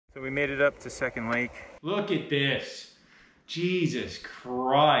So we made it up to Second Lake. Look at this. Jesus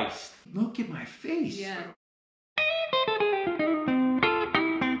Christ. Look at my face. Yeah.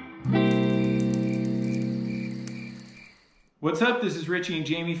 What's up? This is Richie and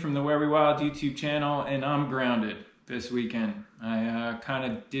Jamie from the Where We Wild YouTube channel, and I'm grounded this weekend. I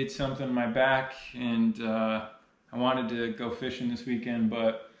kind of did something in my back, and I wanted to go fishing this weekend,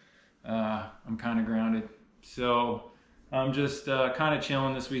 but I'm kind of grounded. So I'm just kind of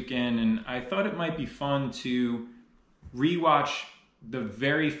chilling this weekend, and I thought it might be fun to rewatch the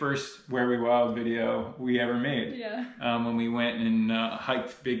very first Where We Wild video we ever made. Yeah. When we went and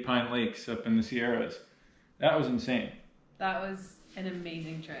hiked Big Pine Lakes up in the Sierras. That was insane. That was an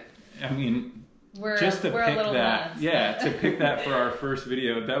amazing trip. I mean, we're pick that, nuts, yeah, to pick that for our first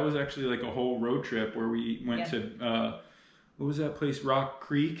video, that was actually like a whole road trip where we went to, what was that place, Rock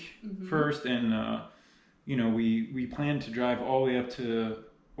Creek first, and you know, we planned to drive all the way up to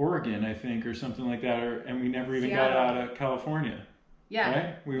Oregon, I think, or something like that, and we never even got out of California. Yeah.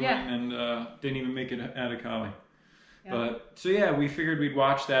 Right? We went and didn't even make it out of Cali. Yep. But so yeah, we figured we'd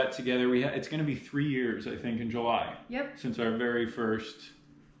watch that together. It's going to be 3 years, I think, in July. Yep. Since our very first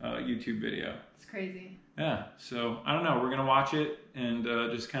YouTube video. It's crazy. Yeah. So I don't know. We're gonna watch it and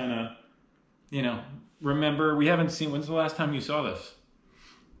just kind of, you know, remember. We haven't seen. When's the last time you saw this?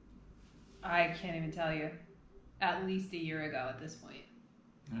 I can't even tell you. At least a year ago at this point.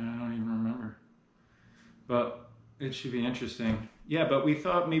 I don't even remember. But it should be interesting. Yeah, but we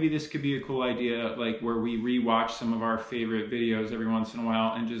thought maybe this could be a cool idea, like where we rewatch some of our favorite videos every once in a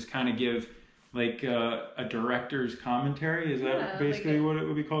while and just kind of give like a director's commentary. Is that basically like what it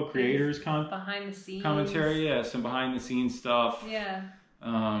would be called? Creators behind the scenes commentary. Yeah, some behind the scenes stuff. Yeah.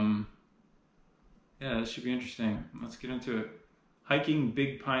 Yeah, this should be interesting. Let's get into it. Hiking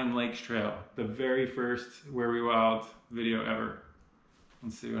Big Pine Lakes Trail, the very first Where We Wild video ever.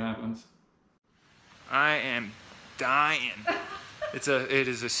 Let's see what happens. I am dying. It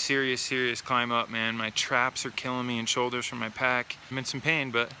is a serious climb up, man. My traps are killing me and shoulders from my pack. I'm in some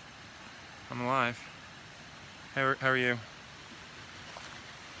pain, but I'm alive. How are you?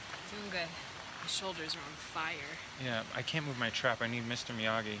 Doing good. My shoulders are on fire. Yeah, I can't move my trap. I need Mr.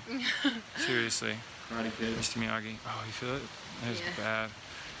 Miyagi. Seriously. Karate Kid. Mr. Miyagi. Oh, you feel it? That is bad.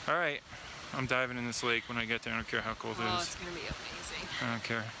 All right. I'm diving in this lake when I get there. I don't care how cold it is. Oh, it's going to be amazing. I don't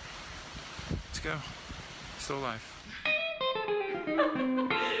care. Let's go. Still alive.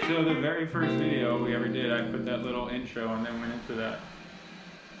 So the very first video we ever did, I put that little intro and then went into that.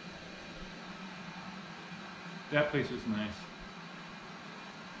 That place was nice.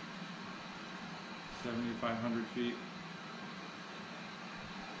 7,500 feet.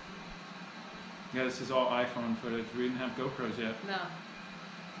 Yeah, this is all iPhone footage. We didn't have GoPros yet. No.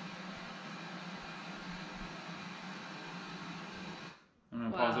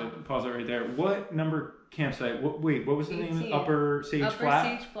 I'm gonna pause it right there. What number campsite? Wait, what was the 18. Name? Upper Sage Flat?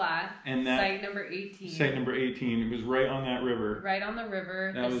 Upper Sage Flat. And that site number 18. Site number 18. It was right on that river. Right on the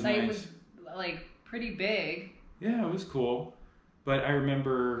river. That the was site nice. was like pretty big. Yeah, it was cool. But I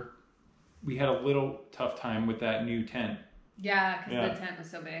remember we had a little tough time with that new tent. Yeah, because the tent was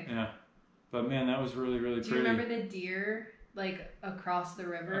so big. Yeah. But man, that was really pretty. Do you remember the deer like across the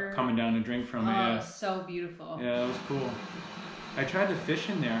river? Coming down to drink from it, yeah. So beautiful. Yeah, that was cool. I tried to fish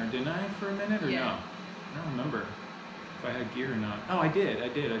in there, didn't I, for a minute or no? I don't remember if I had gear or not. Oh, I did. I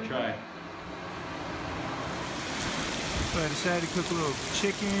tried. So I decided to cook a little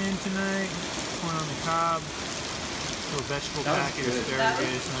chicken tonight, corn on the cob, a little vegetable packet,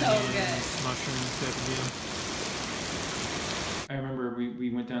 asparagus, onions, mushrooms, type of deal. I remember we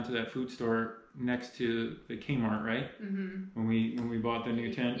went down to that food store next to the Kmart, right? Mm-hmm. When we bought the new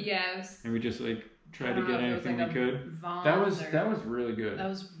tent. Yes. And we just like tried to get anything we could. That was really good. That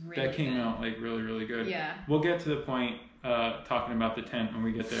was really That came out like really good. Yeah. We'll get to the point talking about the tent when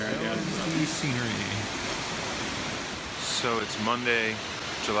we get there, I guess. Scenery. So it's Monday,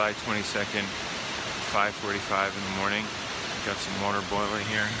 July 22nd, 5:45 in the morning. Got some water boiling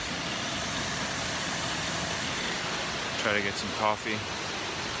here. Try to get some coffee.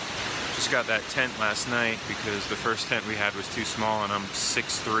 Just got that tent last night because the first tent we had was too small and I'm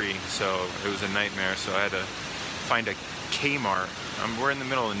 6'3", so it was a nightmare. So I had to find a Kmart. We're in the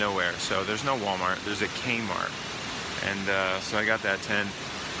middle of nowhere, so there's no Walmart, there's a Kmart. And so I got that tent.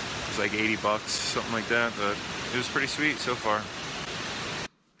 It was like 80 bucks, something like that, but it was pretty sweet so far.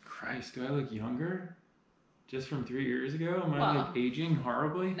 Christ, do I look younger? Just from 3 years ago? Am I like aging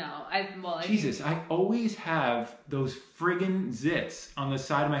horribly? No, Jesus, I always have those friggin' zits on the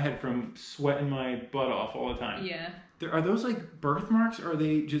side of my head from sweating my butt off all the time. Yeah. Are those like birthmarks or are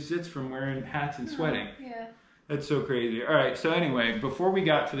they just zits from wearing hats and sweating? Yeah. That's so crazy. All right, so anyway, before we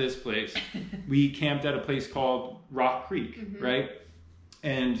got to this place, we camped at a place called Rock Creek, right?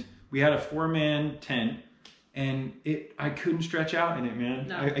 And we had a 4-man tent, and I couldn't stretch out in it, man.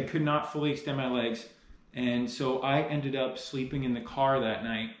 No. I could not fully extend my legs. And so I ended up sleeping in the car that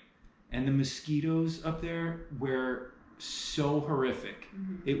night, and the mosquitoes up there were so horrific.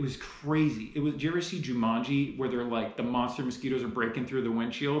 It was crazy. Did you ever see Jumanji, where they're like, the monster mosquitoes are breaking through the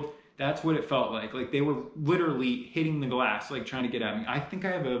windshield? That's what it felt like. Like they were literally hitting the glass, like trying to get at me. I think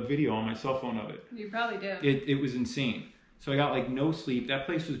I have a video on my cell phone of it. You probably do. It was insane. So I got like no sleep. That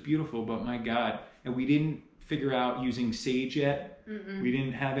place was beautiful, but my God. And we didn't figure out using sage yet. We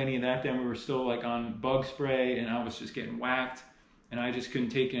didn't have any of that then. We were still like on bug spray, and I was just getting whacked. And I just couldn't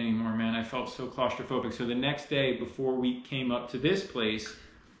take it anymore, man. I felt so claustrophobic. So the next day, before we came up to this place,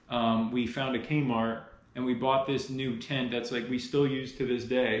 we found a Kmart, and we bought this new tent that's like we still use to this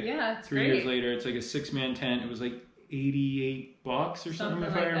day. Yeah, it's 3 great. years later, it's like a 6-man tent. It was like $88 or something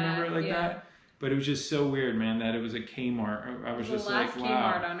if I remember it like that. But it was just so weird, man, that it was a Kmart. I was just like, wow. The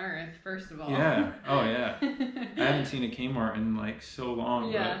last Kmart on earth, first of all. Yeah. Oh, yeah. I haven't seen a Kmart in like so long.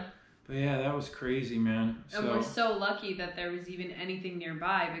 Yeah. But yeah, that was crazy, man. And we're so lucky that there was even anything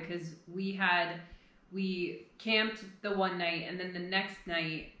nearby, because we camped the one night, and then the next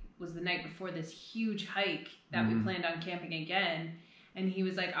night was the night before this huge hike that we planned on camping again. And he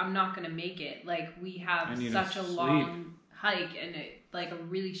was like, I'm not going to make it. Like, we have such a long hike and like a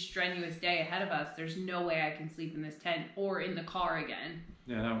really strenuous day ahead of us. There's no way I can sleep in this tent or in the car again.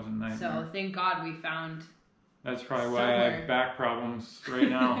 Yeah, that was a nightmare. So thank God we found. That's probably why I have back problems right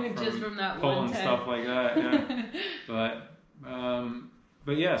now. Just from that pulling one tent. Stuff like that. Yeah.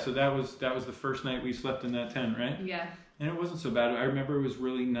 But yeah, so that was the first night we slept in that tent, right? Yeah. And it wasn't so bad. I remember it was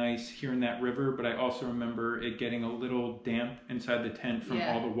really nice hearing that river, but I also remember it getting a little damp inside the tent from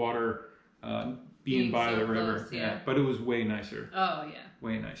all the water being by so the river. close, yeah. But it was way nicer. Oh, yeah.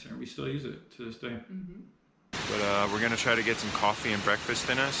 Way nicer. We still use it to this day. But we're going to try to get some coffee and breakfast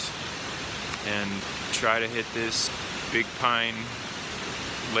in us and try to hit this Big Pine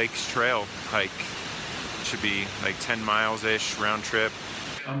Lakes Trail hike. It should be like 10 miles-ish round trip.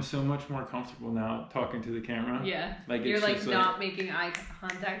 I'm so much more comfortable now talking to the camera. Yeah. Like you're it's like just not making eye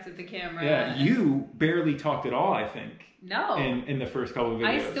contact with the camera. Yeah, you barely talked at all, I think. No. In the first couple of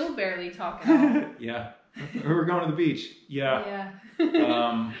videos. I still barely talk at all. Yeah. We're going to the beach. Yeah.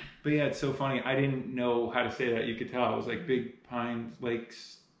 Yeah. But yeah, it's so funny. I didn't know how to say that. You could tell. It was like Big Pine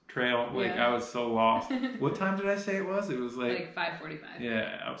Lakes Trail. Like I was so lost. What time did I say it was? It was like 5:45.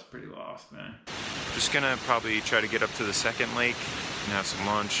 Yeah, I was pretty lost, man. Just gonna probably try to get up to the second lake and have some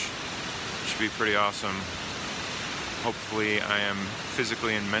lunch. Should be pretty awesome. Hopefully I am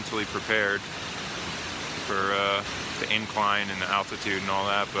physically and mentally prepared for the incline and the altitude and all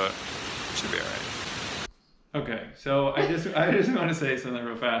that, but it should be alright. Okay, so I just want to say something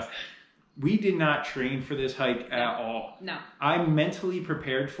real fast. We did not train for this hike at all. No. I mentally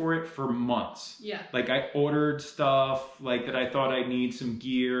prepared for it for months. Yeah. Like I ordered stuff like that I thought I'd need, some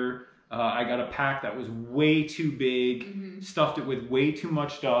gear. I got a pack that was way too big, stuffed it with way too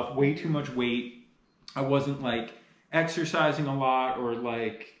much stuff, way too much weight. I wasn't like exercising a lot or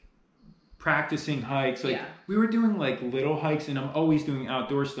like practicing hikes. Like we were doing like little hikes, and I'm always doing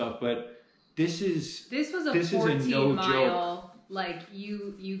outdoor stuff, but this was a 14 mile joke. Like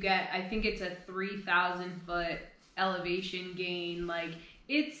you get, I think it's a 3,000 foot elevation gain. Like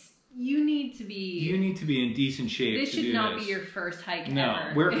you need to be in decent shape. This should not be your first hike ever.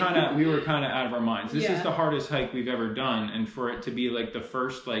 No, we were kind of out of our minds. This is the hardest hike we've ever done, and for it to be like the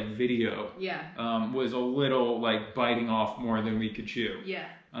first like video, was a little like biting off more than we could chew. Yeah.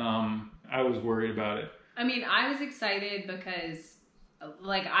 I was worried about it. I mean, I was excited because,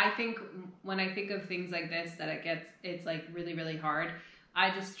 like, I think when I think of things like this, that it's like really, really hard.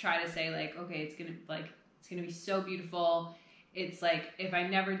 I just try to say like, okay, it's gonna be so beautiful. It's like, if I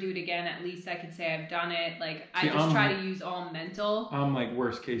never do it again, at least I could say I've done it. Like, I just try to use all mental. I'm like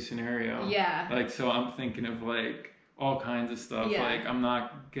worst case scenario. Yeah. Like, so I'm thinking of like all kinds of stuff. Yeah. Like, I'm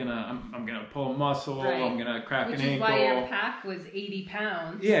gonna pull a muscle. Right. I'm gonna crack an ankle. Which is why your pack was 80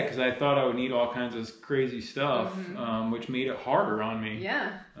 pounds. Yeah, because I thought I would need all kinds of crazy stuff, which made it harder on me.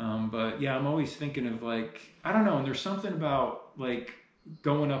 Yeah. But yeah, I'm always thinking of like, I don't know, and there's something about like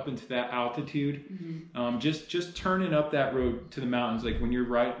going up into that altitude, just turning up that road to the mountains, like when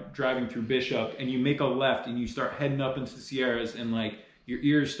you're driving through Bishop and you make a left and you start heading up into the Sierras, and like your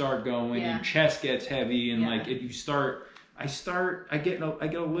ears start going, your chest gets heavy, and like if you start, I get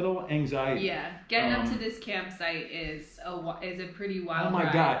a little anxiety. Yeah, getting up to this campsite is a pretty wild. Oh my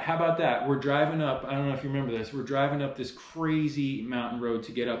ride. God, how about that? We're driving up. I don't know if you remember this. We're driving up this crazy mountain road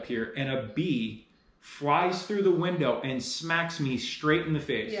to get up here, and a bee flies through the window and smacks me straight in the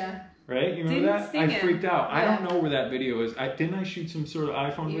face. Yeah. Right? You remember that? I freaked out. I don't know where that video is. Didn't I shoot some sort of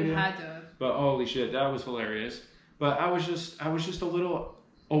iPhone video? You had to have. But holy shit, that was hilarious. But I was just a little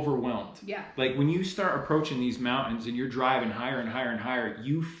overwhelmed. Yeah. Like when you start approaching these mountains and you're driving higher and higher and higher,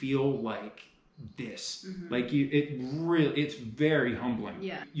 you feel like this. Like it's very humbling.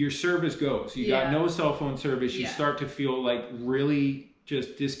 Yeah. Your service goes. You got no cell phone service. You start to feel like really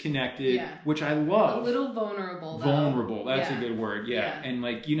just disconnected, which I love. A little vulnerable though. Vulnerable, that's a good word. Yeah. And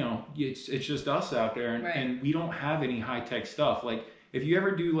like, you know, it's just us out there and we don't have any high-tech stuff. Like if you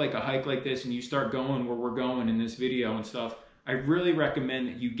ever do like a hike like this and you start going where we're going in this video and stuff, I really recommend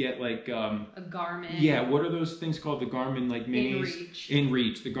that you get like a Garmin. Yeah, what are those things called? The Garmin like minis?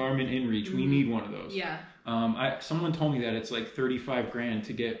 InReach. The Garmin InReach. We need one of those. Yeah. Someone told me that it's like 35 grand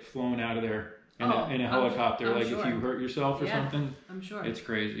to get flown out of there in a helicopter. If you hurt yourself or something. I'm sure. It's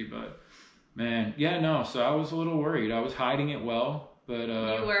crazy, but man, so I was a little worried. I was hiding it well, but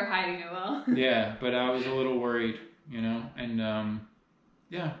you were hiding it well. Yeah, but I was a little worried, you know, and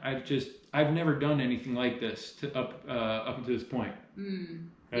I've never done anything like this up to this point.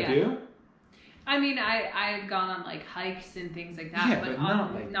 Have you? I mean, I've gone on like hikes and things like that, but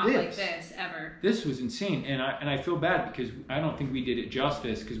not like this ever. This was insane, and I feel bad because I don't think we did it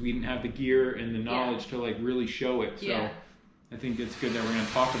justice because we didn't have the gear and the knowledge to like really show it. So I think it's good that we're going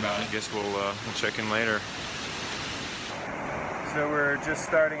to talk about it. I guess we'll check in later. So we're just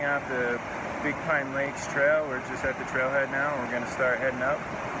starting out the Big Pine Lakes Trail. We're just at the trailhead now. We're going to start heading up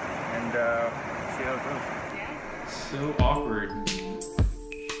and see how it goes. So awkward.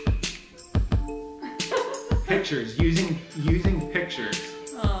 Pictures, using pictures.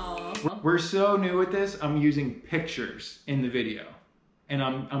 Aww. We're so new at this. I'm using pictures in the video, and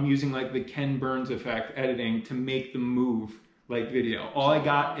I'm using like the Ken Burns effect editing to make them move like video. All I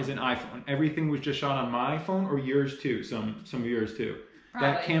got is an iPhone. Everything was just shot on my phone or yours too. Some of yours too. Probably.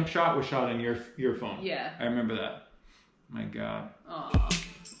 That camp shot was shot on your phone. Yeah. I remember that. My God. Aww.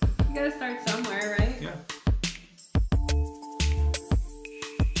 You gotta start somewhere, right? Yeah.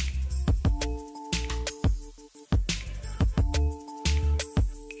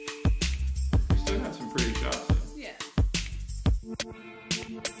 We still got some pretty shots though. Yeah.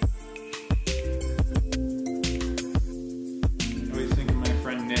 I always think of my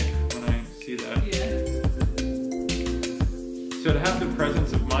friend Nick when I see that. Yeah. So to have the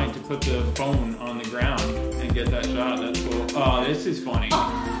presence of mind to put the phone on the ground and get that shot, that's cool. Oh, this is funny.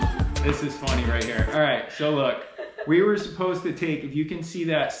 This is funny right here. All right, so look, we were supposed to take, if you can see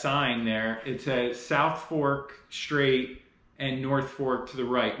that sign there, it says South Fork straight and North Fork to the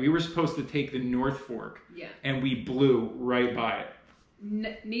right. We were supposed to take the North Fork. Yeah. And we blew right by it.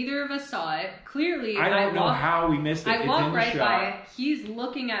 Neither of us saw it. Clearly, I don't know how we missed it. I walked right by it. He's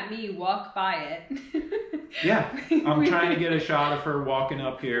looking at me walk by it. Yeah, I'm trying to get a shot of her walking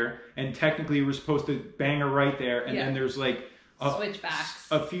up here, and technically we're supposed to bang her right there, and then there's like switchbacks.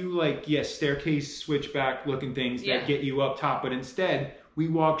 A few like staircase switchback looking things that get you up top, but instead we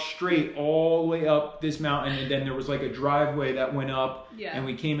walked straight all the way up this mountain, and then there was like a driveway that went up, and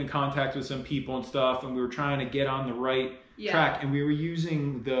we came in contact with some people and stuff, and we were trying to get on the right track, and we were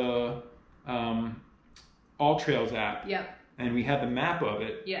using the All Trails app. Yep. And we had the map of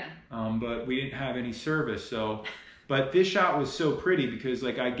it. Yeah. But we didn't have any service, so. But this shot was so pretty because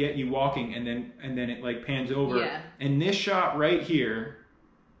like I get you walking and then it like pans over. Yeah. And this shot right here.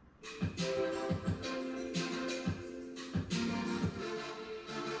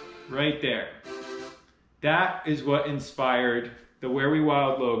 Right there. That is what inspired the Where We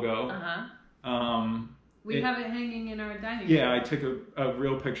Wild logo. Uh-huh. We have it hanging in our dining room. Yeah, I took a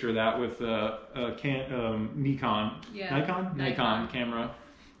real picture of that with a Nikon camera,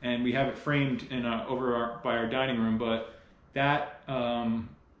 and we have it framed in by our dining room. But that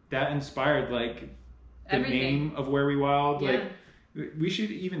inspired like the name of Where We Wild. Yeah. Like we should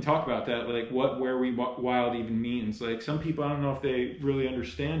even talk about that. Like what Where We Wild even means. Like some people, I don't know if they really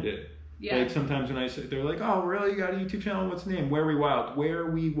understand it. Yeah. Like sometimes when I say, they're like, "Oh, really? You got a YouTube channel? What's the name? Where We Wild? Where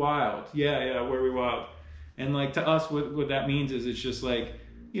We Wild? Yeah, Where We Wild." And like to us, what that means is it's just like,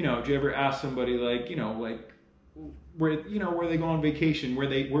 you know, do you ever ask somebody like, you know, like where they go on vacation, where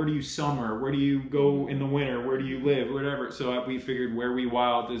do you summer, where do you go in the winter, where do you live, whatever. So we figured Where We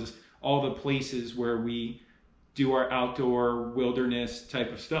Wild is all the places where we do our outdoor wilderness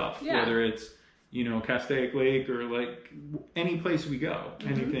type of stuff, whether it's, you know, Castaic Lake or like any place we go,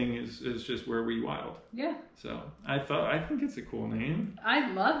 anything is just Where We Wild. Yeah. So I think it's a cool name.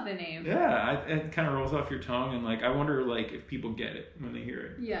 I love the name. Yeah, it kind of rolls off your tongue, and like I wonder like if people get it when they hear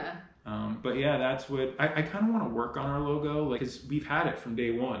it. Yeah. But yeah, that's what I kind of want to work on our logo, like, because we've had it from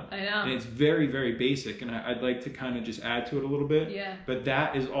day one. I know. And it's very, very basic, and I'd like to kind of just add to it a little bit. Yeah. But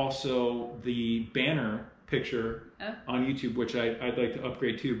that is also the banner picture on YouTube, which I'd like to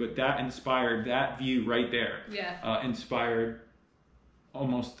upgrade too. But that inspired, that view right there. Yeah. Inspired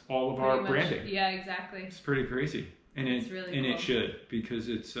almost all of Pretty our much. branding. Yeah, exactly. It's pretty crazy, and It's really cool. it should, because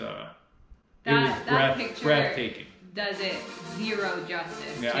it's that picture breathtaking. does it zero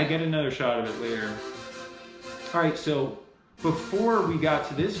justice. Yeah, too. I get another shot of it later. All right, so before we got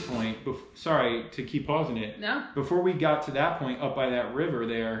to this point, sorry to keep pausing it. No. Before we got to that point up by that river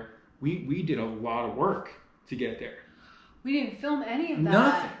there, we did a lot of work to get there. We didn't film any of that.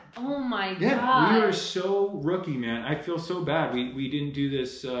 Nothing. Oh my Yeah, god. we were so rookie, man. I feel so bad. We didn't do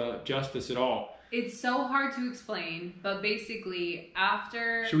this justice at all. It's so hard to explain, but basically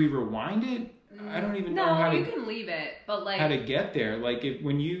after. Should we rewind it? I don't even know No, how you to can leave it, but like. how to get there. Like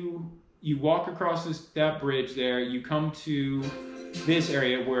when you walk across that bridge there, you come to this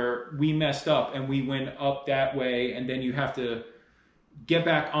area where we messed up and we went up that way, and then you have to get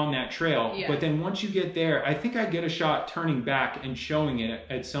back on that trail. Yeah. But then once you get there, I think I get a shot turning back and showing it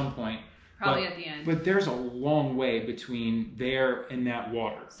at some point. Probably at the end. But there's a long way between there and that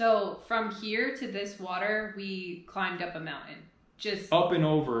water. So from here to this water, we climbed up a mountain. Just Up and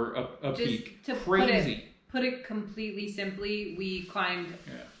over a just peak. to Crazy. put it completely simply, we climbed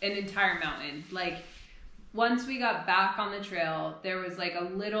an entire mountain. Like once we got back on the trail, there was like a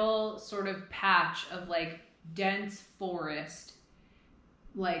little sort of patch of like dense forest.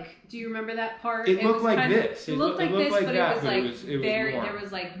 Like, do you remember that part? It looked like this. It looked like this, but that, it was but like it was very. more. There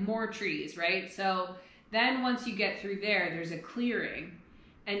was like more trees, right? So then once you get through there's a clearing,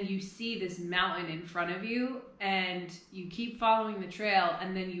 and you see this mountain in front of you, and you keep following the trail,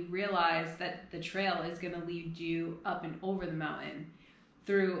 and then you realize that the trail is going to lead you up and over the mountain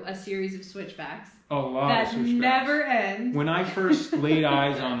through a series of switchbacks. A lot that of switchbacks. never ends. When I first laid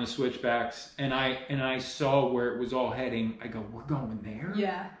eyes on the switchbacks and I saw where it was all heading, I go, we're going there?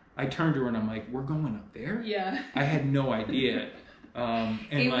 Yeah. I turned to her and I'm like, we're going up there? Yeah. I had no idea. And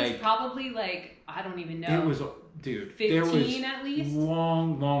it was like, probably like, I don't even know. it was, dude, 15 there was at least?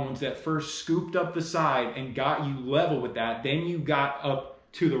 long ones that first scooped up the side and got you level with that. Then you got up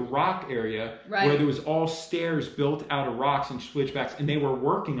to the rock area where there was all stairs built out of rocks and switchbacks, and they were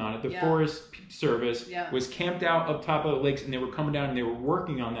working on it. The Forest Service was camped out up top of the lakes, and they were coming down and they were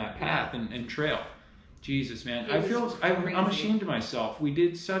working on that path and trail. Jesus, man. I'm ashamed of myself. We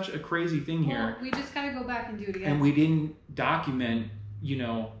did such a crazy thing here. We just gotta go back and do it again. And we didn't document,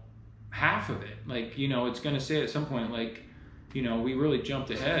 half of it. Like, it's going to say at some point, like, we really jumped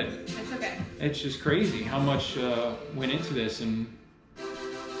ahead. It's okay. It's just crazy how much went into this, and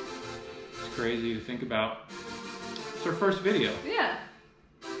it's crazy to think about. It's our first video. Yeah.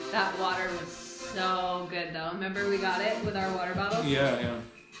 That water was so good, though. Remember we got it with our water bottles? Yeah.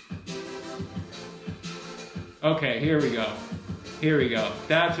 Okay, here we go.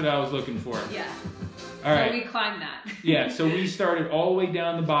 That's what I was looking for. Yeah. All right. So we climbed that. Yeah, so we started all the way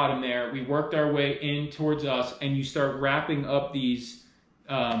down the bottom there. We worked our way in towards us, and you start wrapping up these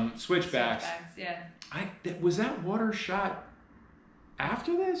switchbacks. Yeah. Was that water shot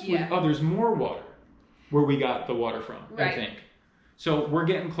after this? Yeah. Oh, there's more water where we got the water from, I think. So we're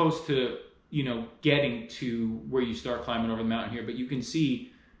getting close to, getting to where you start climbing over the mountain here, but you can see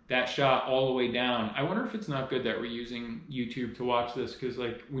that shot all the way down. I wonder if it's not good that we're using YouTube to watch this, because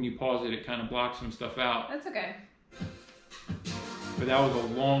like when you pause it, it kind of blocks some stuff out. That's okay. But that was a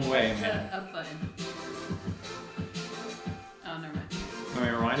long way, It's man. a button. Oh, never mind. Let me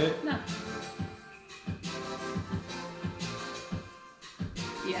rewind it? No.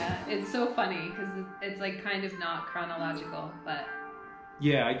 Yeah, it's so funny because it's like kind of not chronological, but.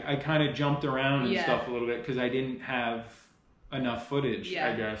 Yeah, I kind of jumped around and Yeah. stuff a little bit because I didn't have enough footage,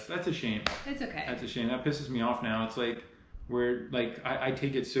 I guess. That's a shame. It's okay. That's a shame. That pisses me off now. It's like, I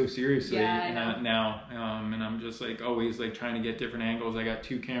take it so seriously now, and I'm just like always like trying to get different angles. I got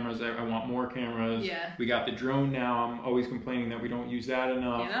 2 cameras. I want more cameras. Yeah. We got the drone now. I'm always complaining that we don't use that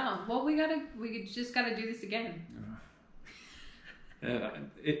enough. Well, we just gotta do this again.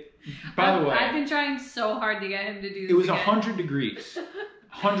 By the way, I've been trying so hard to get him to do this. it was again. 100 degrees.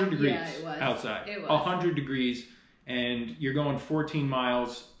 100 degrees Yeah, it was. outside. It was. 100 degrees, and you're going 14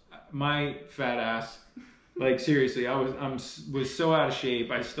 miles. My fat ass, like seriously, I was so out of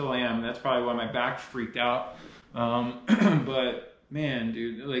shape. I still am. That's probably why my back freaked out. But man,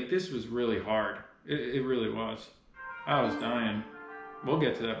 dude, like this was really hard. It really was. I was dying. We'll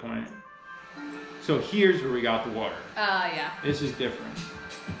get to that point. So here's where we got the water. Yeah. This is different.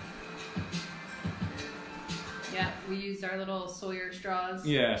 Yep. Yeah, we used our little Sawyer straws.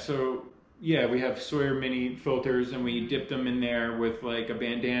 Yeah, so yeah, we have Sawyer mini filters, and we dipped them in there with like a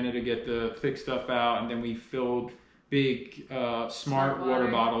bandana to get the thick stuff out, and then we filled big smart water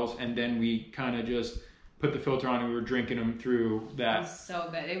bottles, and then we kind of just put the filter on, and we were drinking them through that. It was so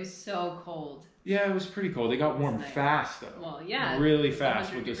good. It was so cold. Yeah, it was pretty cold. They got warm fast though. Well, yeah. Really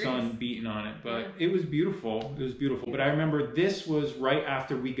fast with the sun beating on it. But it was beautiful. It was beautiful. But I remember this was right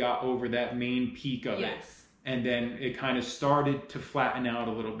after we got over that main peak of it. And then it kind of started to flatten out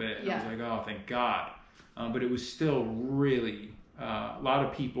a little bit. And I was like, oh, thank God. But it was still really a lot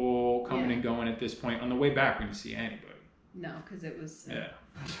of people coming and going at this point. On the way back, we didn't see anybody. No, because it was... Yeah,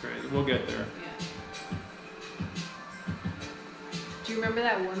 that's crazy. We'll get there. Yeah. Do you remember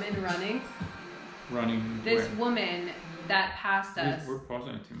that woman running? This woman that passed us. We're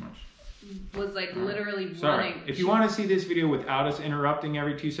pausing it too much. Was like literally Sorry. running. If you want to see this video without us interrupting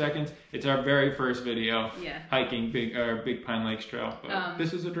every 2 seconds, it's our very first video. Yeah. Hiking Big Pine Lakes Trail. But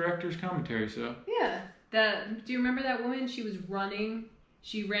this is a director's commentary, so. Yeah. Do you remember that woman? She was running.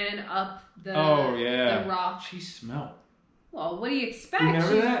 She ran up the the rock. She smelled. Well, what do you expect? You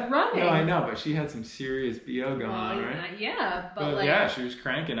remember She's that? running. No, I know, but she had some serious BO going on, right? Yeah, but like... yeah, she was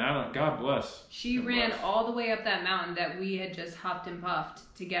cranking. God bless. She ran all the way up that mountain that we had just huffed and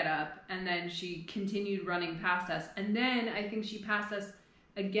puffed to get up, and then she continued running past us. And then I think she passed us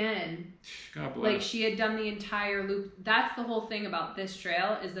again. God bless. Like, she had done the entire loop. That's the whole thing about this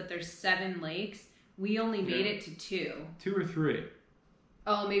trail, is that there's 7 lakes. We only made it to 2. 2 or 3.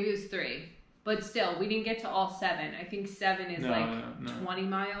 Oh, maybe it was 3. But still, we didn't get to all 7. I think 7 is 20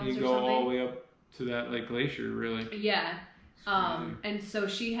 miles or something. You go all the way up to that like glacier, really. Yeah. And so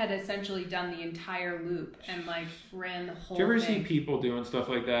she had essentially done the entire loop and like ran the whole thing. Do you ever see people doing stuff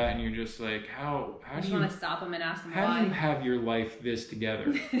like that and you're just like, how do you want to stop them and ask them how why? do you have your life this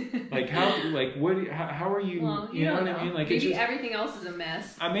together? Like how are you? Well, you know what I mean? Like maybe it's just, everything else is a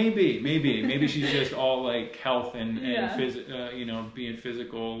mess. Maybe she's just all like health and being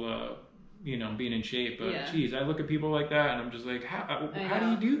physical. Being in shape. But geez, I look at people like that and I'm just like, how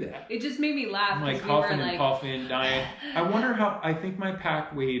do you do that? It just made me laugh. I'm like huffing and puffing, dying. I wonder I think my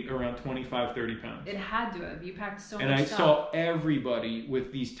pack weighed around 25, 30 pounds. It had to have. You packed so much stuff. And I stuff. saw everybody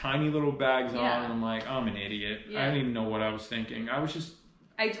with these tiny little bags on and I'm like, I'm an idiot. I didn't even know what I was thinking.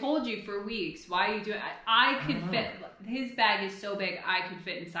 I told you for weeks, why are you doing it? I could fit. His bag is so big, I could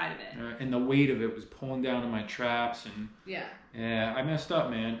fit inside of it. And the weight of it was pulling down on my traps. And yeah, I messed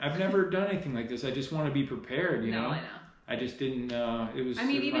up, man. I've never done anything like this. I just want to be prepared, you know? I know. I just didn't, it was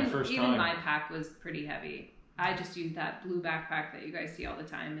even my first time. Even my pack was pretty heavy. I just used that blue backpack that you guys see all the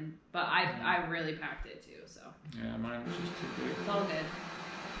time. But I really packed it too, so. Yeah, mine was just too big. It's all good.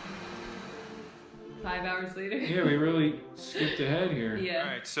 5 hours later. Yeah, we really skipped ahead here. Yeah. All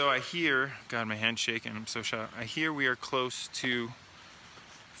right, so I hear, God, my hand's shaking, I'm so shocked. I hear we are close to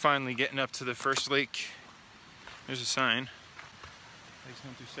finally getting up to the first lake. There's a sign. Lakes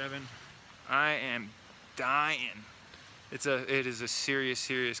 1 through 7. I am dying. It is a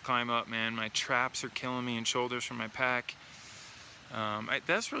serious climb up, man. My traps are killing me and shoulders from my pack.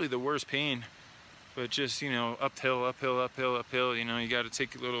 That's really the worst pain. But just, uphill, you got to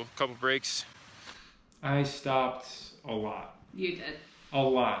take a couple breaks. I stopped a lot. You did. A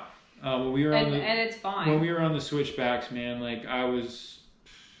lot. When we were and it's fine. When we were on the switchbacks, man, like I was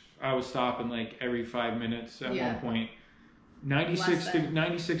stopping like every 5 minutes at one point. 96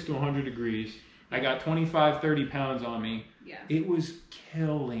 to 100 degrees. I got 25, 30 pounds on me. Yeah. It was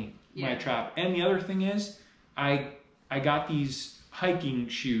killing my trap. And the other thing is, I got these hiking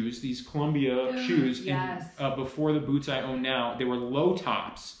shoes, these Columbia shoes, and before the boots I own now, they were low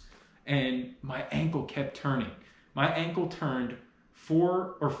tops. And my ankle kept turning. My ankle turned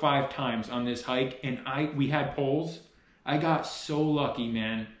 4 or 5 times on this hike, and we had poles. I got so lucky,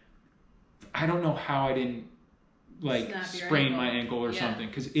 man. I don't know how I didn't sprain my ankle or something,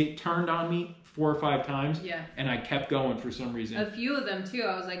 because it turned on me 4 or 5 times, and I kept going for some reason. A few of them too.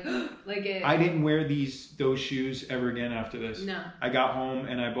 I was like, I didn't wear those shoes ever again after this. No. I got home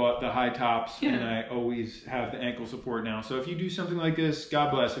and I bought the high tops, and I always have the ankle support now. So if you do something like this,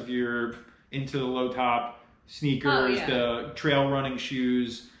 God bless. If you're into the low top sneakers, the trail running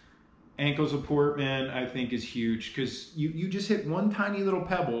shoes, ankle support, man, I think is huge, because you just hit one tiny little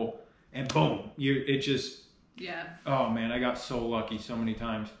pebble and boom, oh man, I got so lucky so many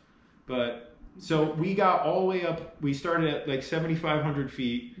times. But so we got all the way up. We started at like 7,500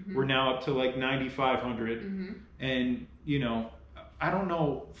 feet. Mm-hmm. We're now up to like 9,500. Mm-hmm. And, I don't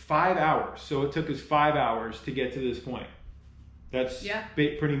know, 5 hours. So it took us 5 hours to get to this point. That's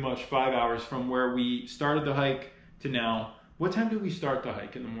pretty much 5 hours from where we started the hike to now. What time did we start the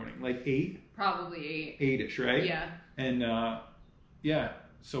hike in the morning? Like 8? Probably 8. 8-ish, right? Yeah. And yeah,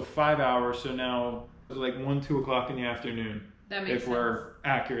 so 5 hours. So now it's like 1, 2 o'clock in the afternoon. That makes if we're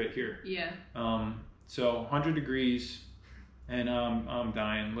accurate here. Yeah. So 100 degrees, and I'm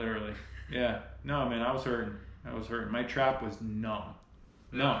dying literally. Yeah. No, man, I was hurting. My trap was numb.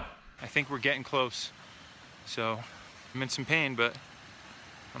 No. I think we're getting close. So I'm in some pain, but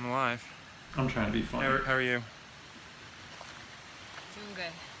I'm alive. I'm trying to be funny. How are you? Doing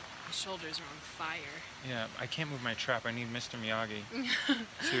good. My shoulders are on fire. Yeah, I can't move my trap. I need Mr. Miyagi.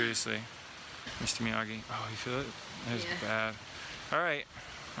 Seriously. Mr. Miyagi. Oh, you feel it? That is bad. All right.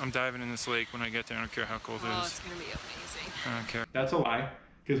 I'm diving in this lake when I get there. I don't care how cold it is. Oh, it's going to be amazing. I don't care. That's a lie.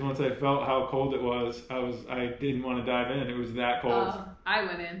 Because once I felt how cold it was, I didn't want to dive in. It was that cold. I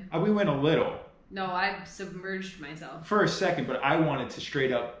went in. We went a little. No, I submerged myself. For a second, but I wanted to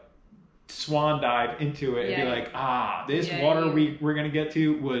straight up swan dive into it and be like, this water we're going to get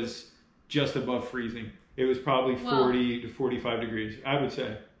to was just above freezing. It was probably 40 to 45 degrees, I would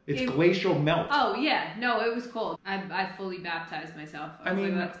say. It's glacial melt. Oh, yeah. No, it was cold. I fully baptized myself. I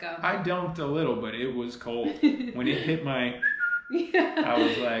mean, like, let's go. I dunked a little, but it was cold. When it hit my... I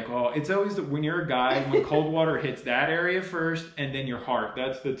was like, well, it's always when you're a guy, when cold water hits that area first, and then your heart.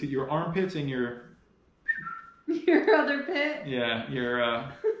 That's your armpits and your other pit.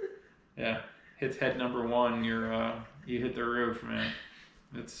 Yeah, hits head number 1. You hit the roof, man.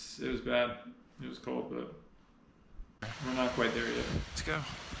 It was bad. It was cold, but we're not quite there yet. Let's go.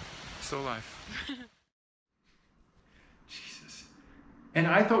 Still alive. Jesus. And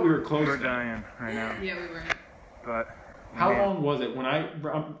I thought we were close. We're dying right now. Yeah, we were. But how long was it when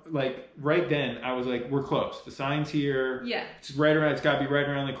right then I was like, we're close. The sign's here. Yeah. It's right around. It's got to be right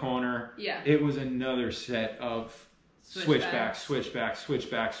around the corner. Yeah. It was another set of switchbacks.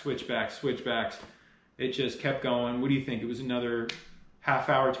 It just kept going. What do you think? It was another half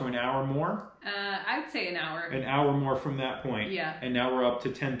hour to an hour more? I'd say an hour. An hour more from that point. Yeah. And now we're up to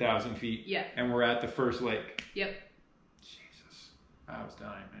 10,000 feet. Yeah. And we're at the first lake. Yep. Jesus. I was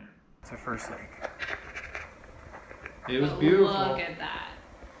dying, man. it's the first lake. It was beautiful. Look at that.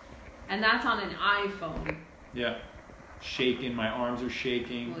 And that's on an iPhone. Yeah. Shaking. My arms are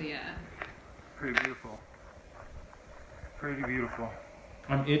shaking. Well, yeah. Pretty beautiful. Pretty beautiful.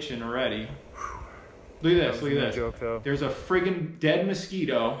 I'm itching already. Look at this. Look at this. Joke, though. There's a friggin' dead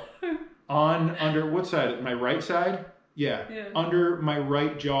mosquito under what side? My right side? Yeah. Under my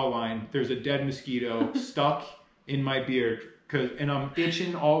right jawline, there's a dead mosquito stuck in my beard. And I'm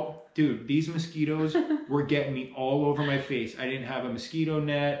itching all... Dude, these mosquitoes were getting me all over my face. I didn't have a mosquito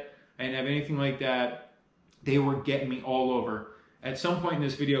net. I didn't have anything like that. They were getting me all over. At some point in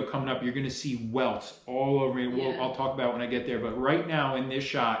this video coming up, you're going to see welts all over me. I'll talk about it when I get there. But right now in this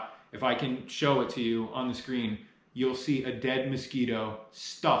shot, if I can show it to you on the screen, you'll see a dead mosquito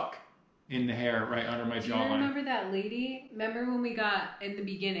stuck in the hair right under my jawline. Do you remember that lady? Remember when we got in the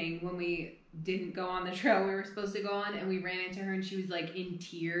beginning, when we didn't go on the trail we were supposed to go on, and we ran into her and she was like in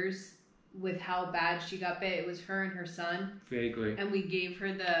tears with how bad she got bit? It was her and her son. Vaguely. And we gave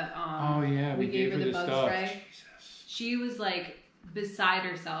her the we gave her the bug stuff. spray. Jesus. She was like beside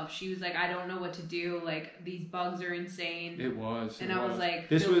herself. She was like, I don't know what to do. Like, these bugs are insane. It was. And I was like,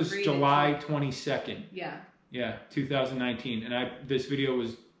 this was July 22nd. Yeah. Yeah, 2019. And this video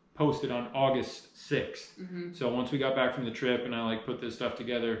was posted on August 6th. Mm-hmm. So once we got back from the trip and I like put this stuff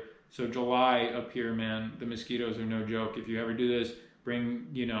together. So July up here, man, the mosquitoes are no joke. If you ever do this, bring,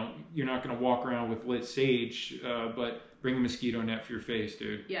 you're not going to walk around with lit sage, but bring a mosquito net for your face,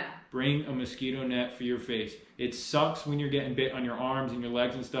 dude. Yeah. Bring a mosquito net for your face. It sucks when you're getting bit on your arms and your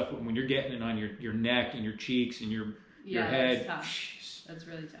legs and stuff, but when you're getting it on your neck and your cheeks and your head. That's tough. That's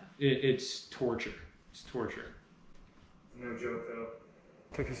really tough. It's torture. It's torture. No joke, though.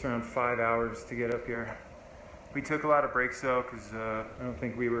 Took us around 5 hours to get up here. We took a lot of breaks, though, because I don't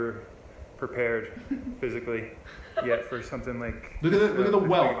think we were prepared physically yet for something like... Look at the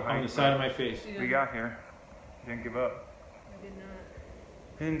welt on the side of my face. Yeah. We got here. Didn't give up. I did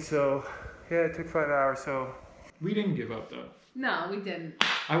not. And so, yeah, it took 5 hours, so... We didn't give up, though. No, we didn't.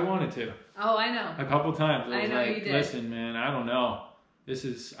 I wanted to. Oh, I know. A couple times. I was like, you did. Listen, man, I don't know.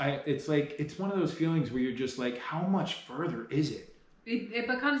 It's one of those feelings where you're just like, how much further is it? It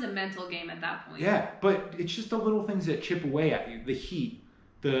becomes a mental game at that point. Yeah, but it's just the little things that chip away at you. The heat,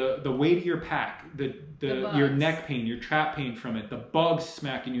 the weight of your pack, your neck pain, your trap pain from it, the bugs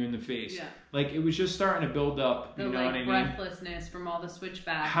smacking you in the face. Yeah. Like, it was just starting to build up, you know what I mean? Breathlessness from all the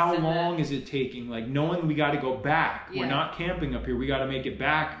switchbacks. How long is it taking? Like, knowing we got to go back. Yeah. We're not camping up here. We got to make it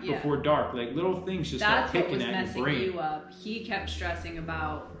back before dark. Like, little things just start picking at your brain. That's what was messing you up. He kept stressing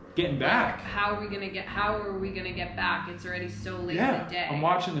about getting back. Like, how are we gonna get back? It's already so late in the day. I'm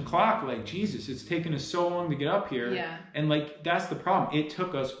watching the clock like, Jesus, it's taken us so long to get up here. Yeah. And like, that's the problem. It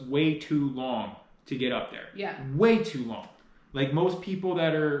took us way too long to get up there. Yeah. Way too long. Like most people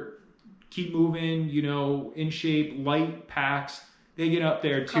that keep moving, you know, in shape, light packs, they get up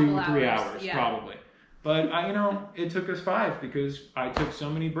there 2 or 3 hours probably. But you know, it took us 5 because I took so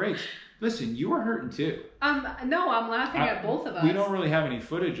many breaks. Listen, you were hurting too. No, I'm laughing at both of us. We don't really have any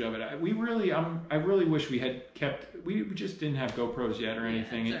footage of it. I really wish we had kept. We just didn't have GoPros yet or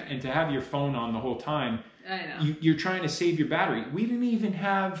anything, right. and to have your phone on the whole time. I know. You're trying to save your battery. We didn't even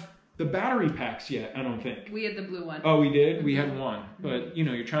have the battery packs yet. I don't think. We had the blue one. Oh, we did. Mm-hmm. We had one, but you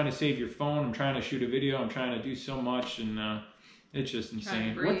know, you're trying to save your phone. I'm trying to shoot a video. I'm trying to do so much, and it's just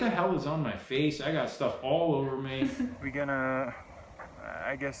insane. What the hell is on my face? I got stuff all over me. We're gonna,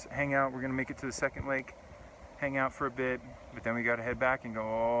 I guess, hang out. We're gonna make it to the second lake, hang out for a bit, but then we gotta head back and go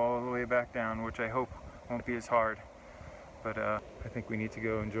all the way back down, which I hope won't be as hard. But I think we need to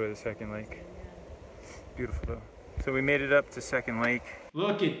go enjoy the second lake. Beautiful though. So we made it up to Second Lake.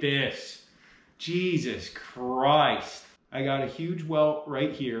 Look at this. Jesus Christ. I got a huge welt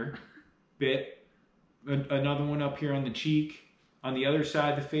right here. Bit. Another one up here on the cheek. On the other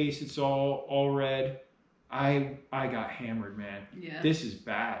side of the face, it's all red. I got hammered, man. Yeah. This is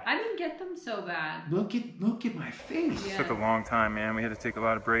bad. I didn't get them so bad. Look at my face. Yeah. It took a long time, man. We had to take a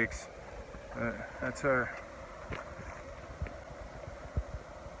lot of breaks. That's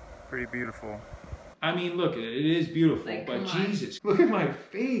pretty beautiful. I mean, look, it is beautiful, like, but Jesus, look at my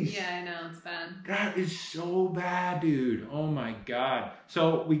face. Yeah, I know, it's bad. That is so bad, dude. Oh my God.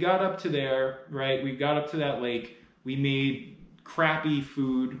 So we got up to there, right? We got up to that lake. We made crappy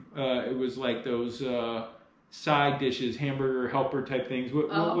food. It was like those side dishes, hamburger helper type things.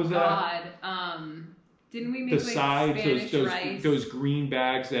 What was that? Oh God. Didn't we make the like sides, Spanish rice? those green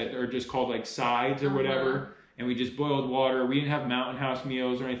bags that are just called like sides or whatever. And we just boiled water. We didn't have Mountain House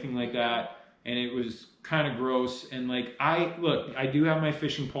meals or anything like that. And it was kind of gross. And like, I do have my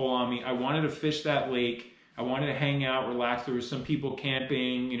fishing pole on me. I wanted to fish that lake. I wanted to hang out, relax. There was some people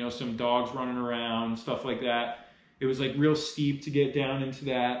camping, you know, some dogs running around, stuff like that. It was like real steep to get down into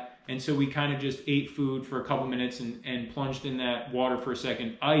that. And so we kind of just ate food for a couple minutes and plunged in that water for a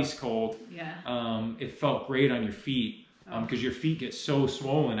second, ice cold. Yeah. It felt great on your feet because your feet get so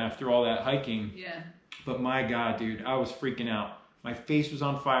swollen after all that hiking. Yeah. But my God, dude, I was freaking out. My face was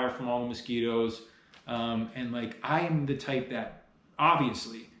on fire from all the mosquitoes. And like, I am the type that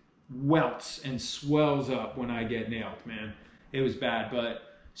obviously welts and swells up when I get nailed, man. It was bad. But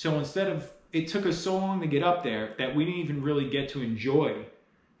so it took us so long to get up there that we didn't even really get to enjoy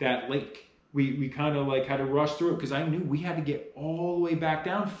that lake. We kind of like had to rush through it because I knew we had to get all the way back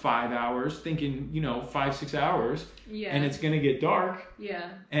down 5 hours, thinking, you know, 5-6 hours. Yeah. And it's going to get dark. Yeah.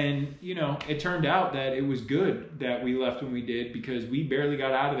 And, you know, it turned out that it was good that we left when we did because we barely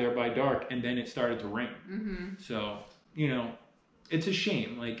got out of there by dark and then it started to rain. Mm-hmm. So, you know, it's a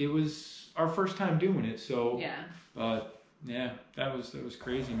shame. Like, it was our first time doing it. So, yeah. But, yeah, that was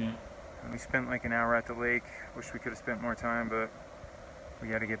crazy, man. We spent like an hour at the lake. Wish we could have spent more time, but we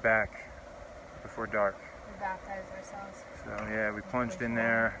got to get back before dark. We baptized ourselves. So yeah, we plunged in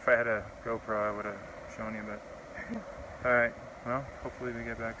there. If I had a GoPro, I would have shown you, but all right. Well, hopefully we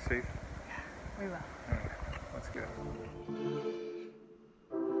get back safe. We will. All right, let's go.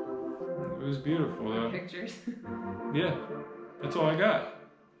 It was beautiful, though. Pictures. Yeah, that's all I got.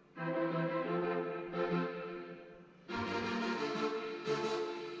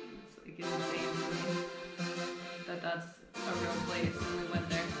 It's like insane to me that that's a real place and we went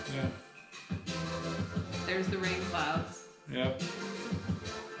there. Yeah. There's the rain clouds. Yep.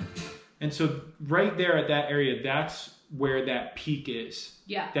 And so right there at that area, that's where that peak is.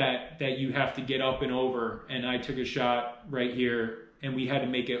 Yeah. That you have to get up and over. And I took a shot right here and we had to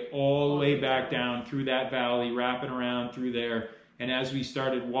make it all the way back down through that valley, wrapping around through there. And as we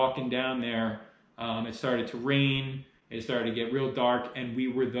started walking down there, it started to rain. It started to get real dark, and we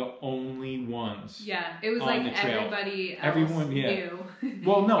were the only ones. Yeah, it was like everybody else knew.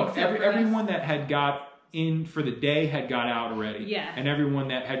 Well, no, everyone that had got in for the day had got out already. Yeah. And everyone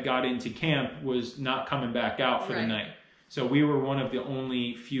that had got into camp was not coming back out for the night. So we were one of the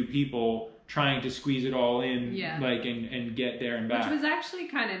only few people trying to squeeze it all in, like, and get there and back. Which was actually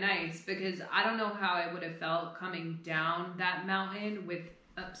kind of nice because I don't know how I would have felt coming down that mountain with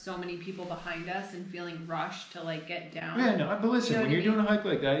so many people behind us and feeling rushed to like get down. Yeah, no, but listen, when you're doing a hike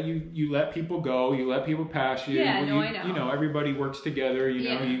like that, you let people go, you let people pass you. Yeah, no, I know. You know, everybody works together. You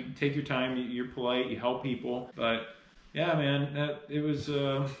know, you take your time, you're polite, you help people. But yeah, man, it was.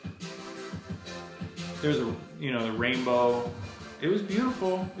 There's the rainbow, It was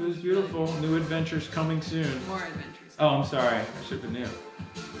beautiful. It was beautiful. New adventures coming soon. More adventures. Oh, I'm sorry. I should have been new.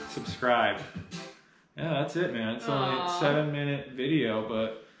 Subscribe. Yeah, that's it, man. It's only a 7-minute video,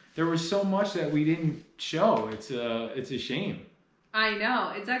 but there was so much that we didn't show. It's a shame. I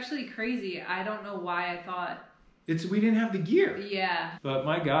know. It's actually crazy. I don't know why I thought. We didn't have the gear. Yeah. But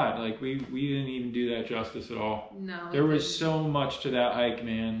my God, like we didn't even do that justice at all. No. There was so much to that hike,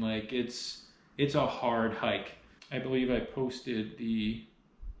 man. Like it's a hard hike. I believe I posted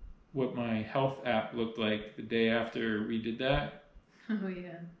what my health app looked like the day after we did that. Oh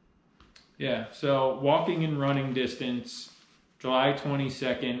yeah. Yeah, so walking and running distance, July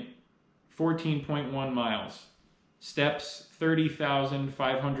 22nd, 14.1 miles. Steps,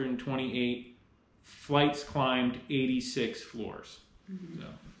 30,528. Flights climbed 86 floors. Mm-hmm. So,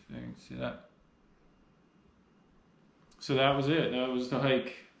 you can see that. So that was it. That was the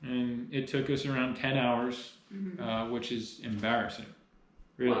hike. And it took us around 10 hours, which is embarrassing.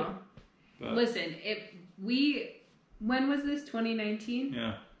 Really. Wow. But, listen, when was this? 2019?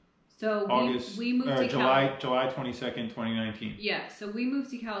 Yeah. So August, we moved to July 22nd, 2019. Yeah, so we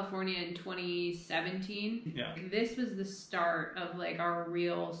moved to California in 2017. Yeah. This was the start of like our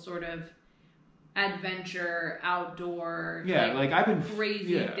real sort of adventure, outdoor, like I've been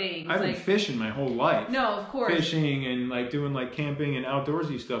crazy things. I've been fishing my whole life. No, of course. Fishing and like doing like camping and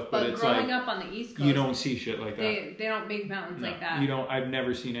outdoorsy stuff, but it's growing like up on the East Coast, you don't see shit like that. They don't make mountains like that. You don't. I've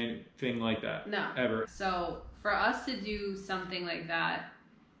never seen anything like that. No. Ever. So for us to do something like that,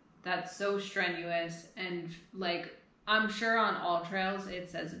 that's so strenuous, and like I'm sure on all trails it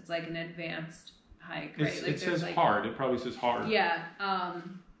says it's like an advanced hike, right? It says like, hard. It probably says hard. Yeah.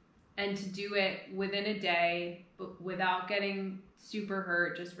 And to do it within a day, but without getting super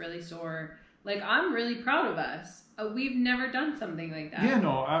hurt, just really sore. Like, I'm really proud of us. We've never done something like that. Yeah,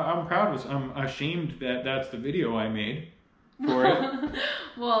 no, I'm proud of us. I'm ashamed that that's the video I made for it.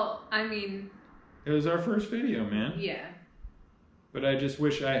 Well, I mean... It was our first video, man. Yeah. But I just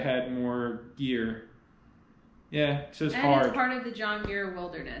wish I had more gear. Yeah, it says and hard. It's part of the John Muir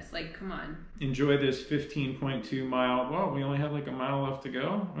Wilderness. Like, come on. Enjoy this 15.2 mile. Well, we only have like a mile left to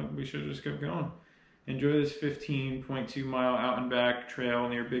go. We should have just kept going. Enjoy this 15.2 mile out and back trail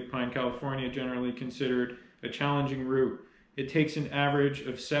near Big Pine, California, generally considered a challenging route. It takes an average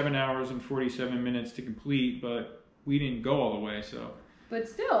of 7 hours and 47 minutes to complete, but we didn't go all the way, so. But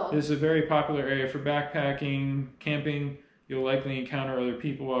still. This is a very popular area for backpacking, camping. You'll likely encounter other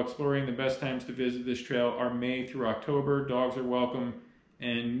people while exploring. The best times to visit this trail are May through October. Dogs are welcome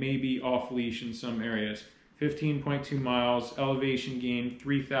and maybe off leash in some areas. 15.2 miles, elevation gain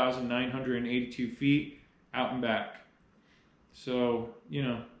 3,982 feet, out and back. So, you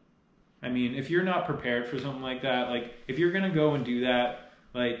know, I mean, if you're not prepared for something like that, like if you're going to go and do that,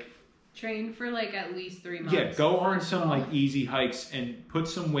 like... Train for like at least 3 months. Yeah, go on some like easy hikes and put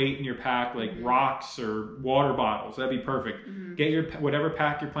some weight in your pack, like rocks or water bottles. That'd be perfect. Get your whatever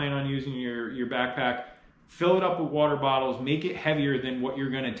pack you're planning on using, your backpack, fill it up with water bottles, make it heavier than what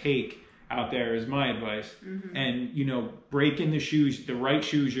you're gonna take out there is my advice. And you know, break in the shoes, the right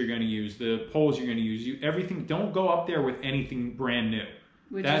shoes you're gonna use, the poles you're gonna use, everything. Don't go up there with anything brand new.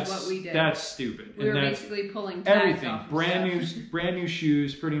 Which is what we did. That's stupid. We were basically pulling tags everything. Off brand new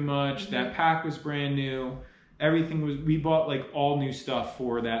shoes, pretty much. That pack was brand new. Everything was. We bought like all new stuff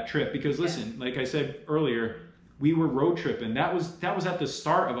for that trip because listen, like I said earlier, we were road tripping. That was at the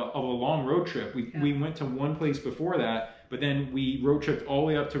start of a long road trip. We went to one place before that, but then we road tripped all the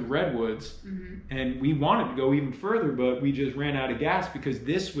way up to Redwoods, and we wanted to go even further, but we just ran out of gas because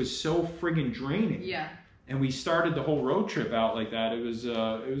this was so friggin' draining. Yeah. And we started the whole road trip out like that. It was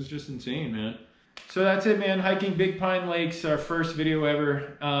just insane, man. So that's it, man. Hiking Big Pine Lakes, our first video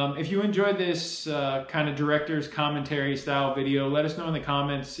ever. If you enjoyed this kind of director's commentary style video, let us know in the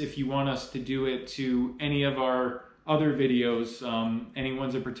comments if you want us to do it to any of our other videos. Any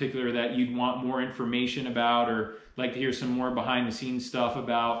ones in particular that you'd want more information about or like to hear some more behind the scenes stuff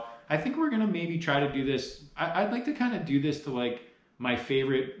about. I think we're going to maybe try to do this. I'd like to kind of do this to like my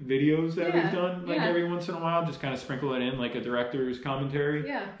favorite videos that we've done, like every once in a while, just kind of sprinkle it in like a director's commentary.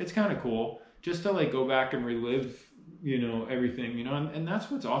 Yeah. It's kind of cool just to like go back and relive, you know, everything, you know, and that's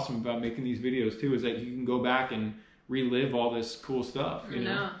what's awesome about making these videos too, is that you can go back and relive all this cool stuff, you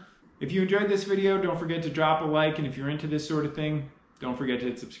know. If you enjoyed this video, don't forget to drop a like, and if you're into this sort of thing, don't forget to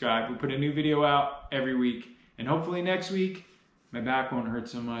hit subscribe. We put a new video out every week, and hopefully next week, my back won't hurt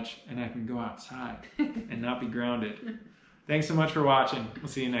so much, and I can go outside and not be grounded. Thanks so much for watching. We'll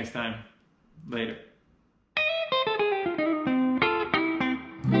see you next time. Later.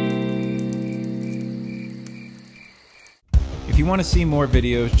 If you want to see more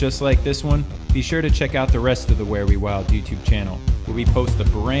videos just like this one, be sure to check out the rest of the Where We Wild YouTube channel, where we post a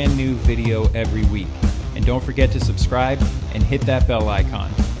brand new video every week. And don't forget to subscribe and hit that bell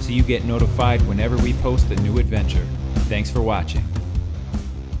icon so you get notified whenever we post a new adventure. Thanks for watching.